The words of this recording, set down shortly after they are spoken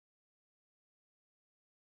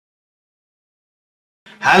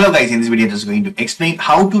Hello guys, in this video I'm just going to explain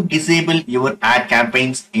how to disable your ad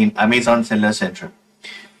campaigns in Amazon Seller Central.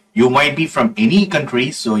 You might be from any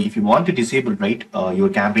country, so if you want to disable your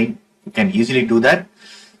campaign, you can easily do that.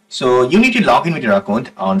 So you need to log in with your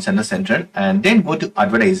account on Seller Central and then go to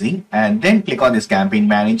advertising and then click on this campaign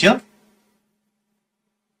manager.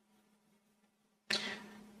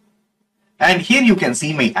 And here you can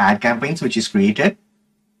see my ad campaigns which is created.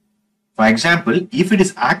 For example, if it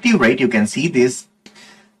is active, you can see this.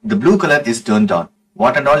 The blue color is turned on.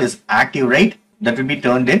 What and all is active, that will be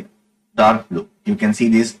turned in dark blue. You can see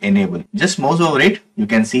this enabled. Just mouse over it, you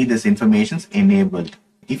can see this information's enabled.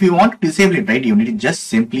 If you want to disable it, you need to just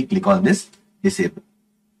simply click on this disable.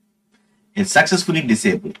 It's successfully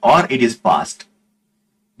disabled or it is passed.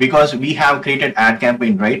 Because we have created ad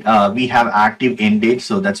campaign, we have active end date,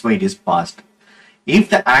 so that's why it is passed. If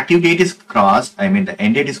the active date is crossed, the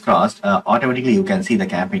end date is crossed, automatically you can see the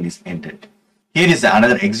campaign is ended. Here is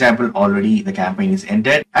another example. Already the campaign is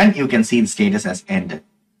ended and you can see the status as ended.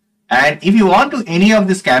 And if you want to any of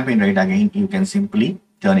this campaign, again, you can simply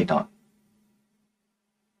turn it on.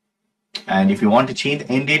 And if you want to change the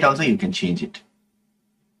end date also, you can change it.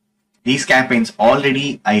 These campaigns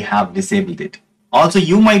already I have disabled it. Also,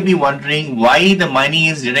 you might be wondering why the money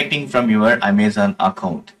is deducting from your Amazon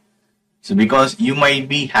account. So because you might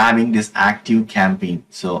be having this active campaign,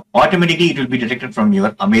 so automatically it will be deducted from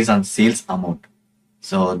your Amazon sales amount.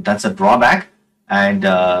 So that's a drawback, and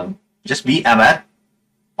just be aware.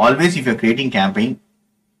 Always, if you're creating campaign,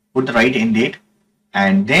 put the right end date,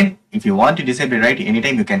 and then if you want to disable it,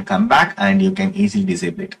 anytime you can come back and you can easily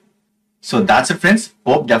disable it. So that's it, friends.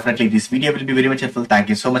 Hope definitely this video will be very much helpful. Thank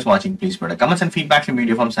you so much for watching. Please put a comments and feedback in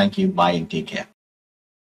video forms. Thank you. Bye and take care.